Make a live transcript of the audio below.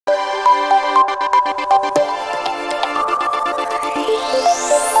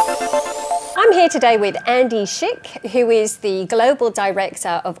here today with Andy Schick, who is the Global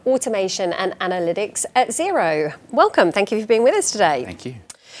Director of Automation and Analytics at Xero. Welcome, thank you for being with us today. Thank you.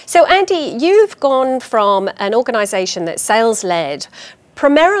 So Andy, you've gone from an organisation that's sales-led,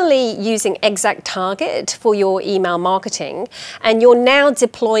 primarily using ExactTarget for your email marketing, and you're now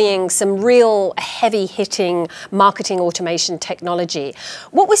deploying some real heavy-hitting marketing automation technology.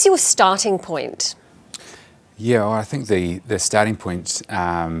 What was your starting point? Yeah, well, I think the starting point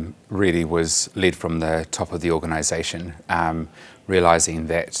really was led from the top of the organisation, realising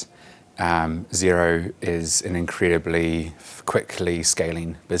that Xero is an incredibly quickly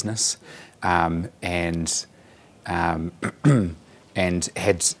scaling business, and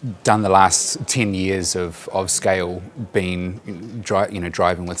had done the last 10 years of scale being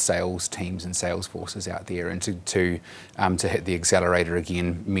driving with sales teams and sales forces out there, and to hit the accelerator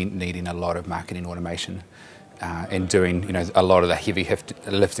again meant needing a lot of marketing automation. And doing a lot of the heavy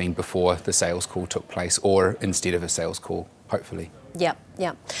lifting before the sales call took place, or instead of a sales call, hopefully. Yeah,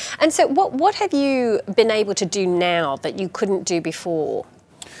 yeah. And so what have you been able to do now that you couldn't do before?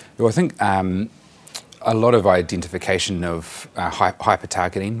 Well, I think a lot of identification of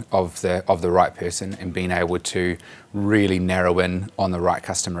hyper-targeting of the right person, and being able to really narrow in on the right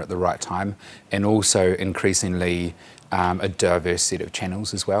customer at the right time, and also increasingly a diverse set of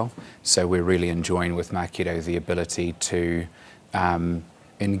channels as well. So we're really enjoying with Marketo the ability to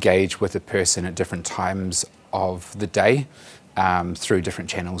engage with a person at different times of the day through different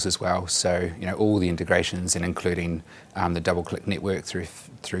channels as well. So all the integrations, and including the double-click network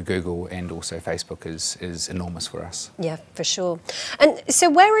through Google and also Facebook is enormous for us. Yeah, for sure. And so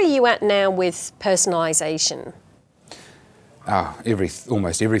where are you at now with personalisation?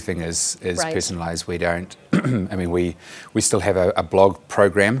 Almost everything is right. Personalised. We don't. I mean, we still have a blog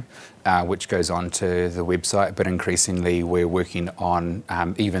program which goes on to the website, but increasingly we're working on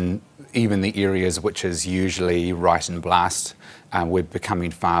even the areas which is usually write and blast. We're becoming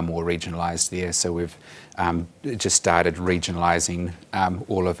far more regionalised there. So we've just started regionalising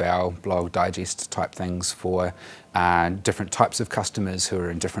all of our blog digest type things for different types of customers who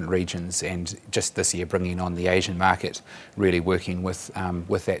are in different regions, and just this year bringing on the Asian market, really working with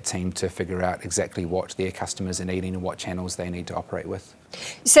that team to figure out exactly what their customers are needing and what channels they need to operate with.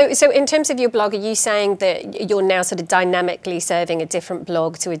 So in terms of your blog, are you saying that you're now sort of dynamically serving a different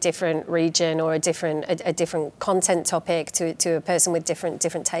blog to a different region, or a different content topic to a person with different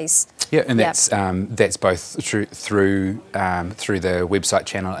tastes? Yeah, and that's both through the website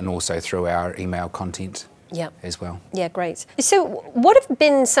channel and also through our email content. As well. Yeah, great. So what have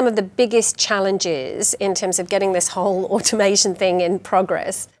been some of the biggest challenges in terms of getting this whole automation thing in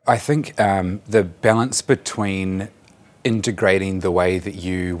progress? I think the balance between integrating the way that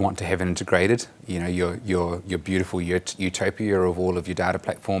you want to have it integrated, your beautiful utopia of all of your data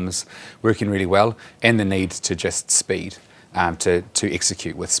platforms working really well, and the need to just speed, to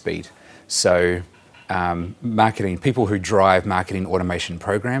execute with speed. So people who drive marketing automation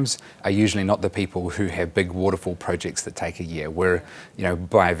programs are usually not the people who have big waterfall projects that take a year. We're,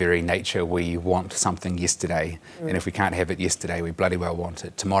 by very nature, we want something yesterday, and if we can't have it yesterday, we bloody well want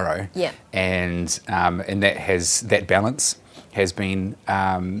it tomorrow. Yeah. And that balance has been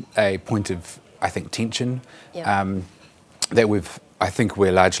a point of, I think, tension. That I think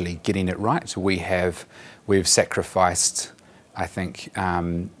we're largely getting it right. We've sacrificed, I think,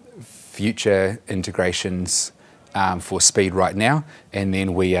 future integrations for speed right now, and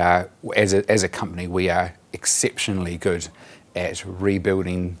then we are, as a company, we are exceptionally good at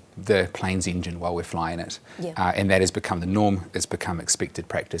rebuilding the plane's engine while we're flying it. And that has become the norm, it's become expected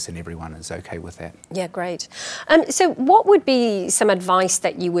practice, and everyone is okay with that. Yeah, great. So what would be some advice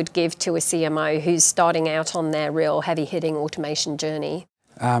that you would give to a CMO who's starting out on their real heavy-hitting automation journey?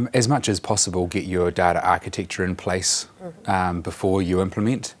 As much as possible, get your data architecture in place before you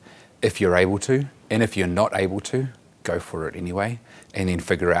implement, if you're able to, and if you're not able to, go for it anyway, and then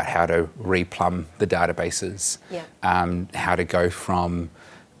figure out how to replumb the databases, how to go from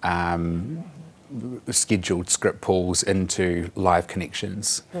scheduled script pulls into live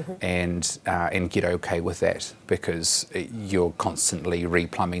connections, and get okay with that, because you're constantly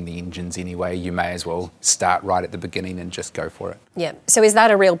replumbing the engines anyway. You may as well start right at the beginning and just go for it. Yeah. So is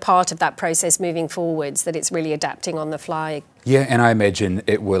that a real part of that process moving forwards, that it's really adapting on the fly? Yeah, and I imagine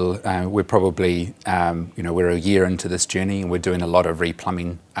it will. We're probably, we're a year into this journey, and we're doing a lot of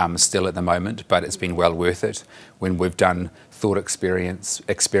replumbing still at the moment, but it's been well worth it when we've done thought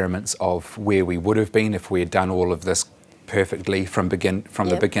experiments of where we would have been if we had done all of this perfectly from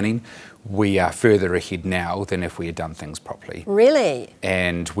the beginning. We are further ahead now than if we had done things properly. Really?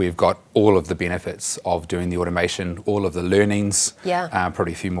 And we've got all of the benefits of doing the automation, all of the learnings,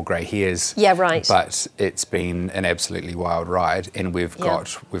 probably a few more grey hairs. Yeah, right. But it's been an absolutely wild ride, and we've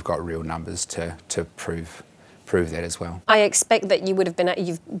got real numbers to prove that as well. I expect that you've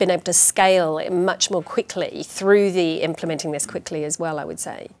been able to scale it much more quickly through the implementing this quickly as well, I would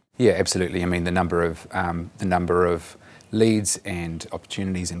say. Yeah, absolutely. I mean, the number of leads and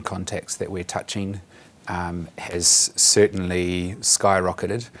opportunities and contacts that we're touching has certainly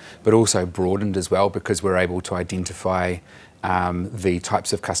skyrocketed, but also broadened as well, because we're able to identify the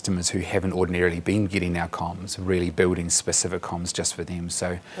types of customers who haven't ordinarily been getting our comms, really building specific comms just for them.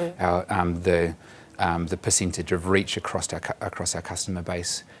 So the percentage of reach across our customer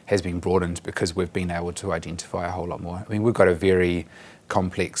base has been broadened because we've been able to identify a whole lot more. I mean, we've got a very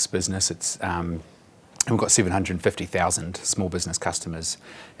complex business. It's we've got 750,000 small business customers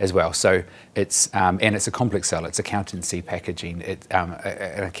as well. So it's and it's a complex sell. It's accountancy packaging. It's an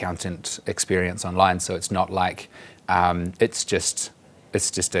accountant experience online. So it's not like it's just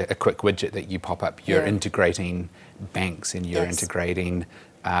a quick widget that you pop up. You're integrating banks, and you're integrating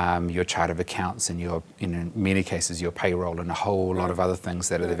your chart of accounts, and your, in many cases, your payroll, and a whole lot of other things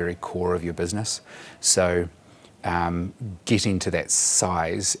that are the very core of your business. So getting to that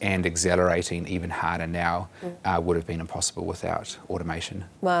size and accelerating even harder now would have been impossible without automation.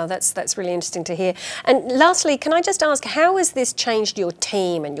 Wow, that's really interesting to hear. And lastly, can I just ask, how has this changed your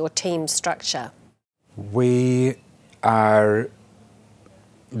team and your team structure?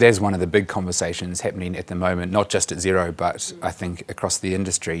 There's one of the big conversations happening at the moment, not just at Xero, but I think across the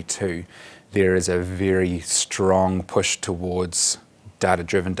industry too. There is a very strong push towards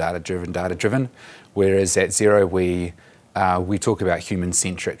data-driven, whereas at Xero we talk about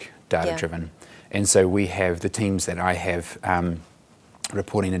human-centric data-driven. And so we have the teams that I have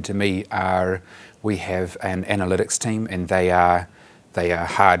reporting into me we have an analytics team, and they are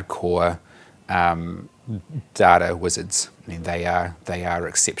hardcore data wizards. I mean, they are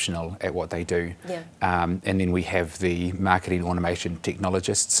exceptional at what they do. And then we have the marketing automation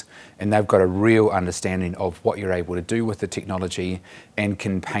technologists, and they've got a real understanding of what you're able to do with the technology, and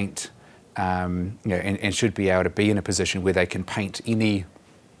can paint, and should be able to be in a position where they can paint any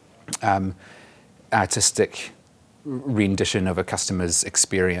artistic rendition of a customer's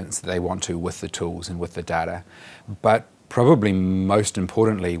experience that they want to with the tools and with the data. But probably most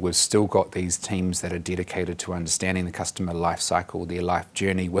importantly, we've still got these teams that are dedicated to understanding the customer life cycle, their life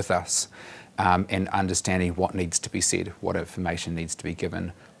journey with us, and understanding what needs to be said, what information needs to be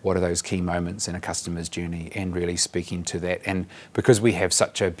given, what are those key moments in a customer's journey, and really speaking to that. And because we have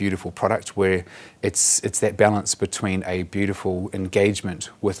such a beautiful product, where it's that balance between a beautiful engagement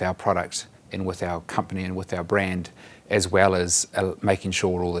with our product and with our company and with our brand, as well as making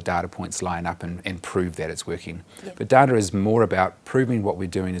sure all the data points line up and prove that it's working. But data is more about proving what we're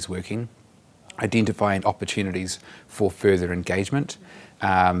doing is working, identifying opportunities for further engagement,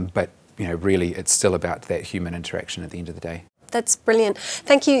 but really it's still about that human interaction at the end of the day. That's brilliant.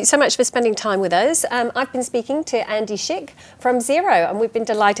 Thank you so much for spending time with us. I've been speaking to Andy Schick from Xero, and we've been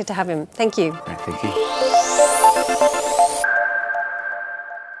delighted to have him. Thank you. Right, thank you.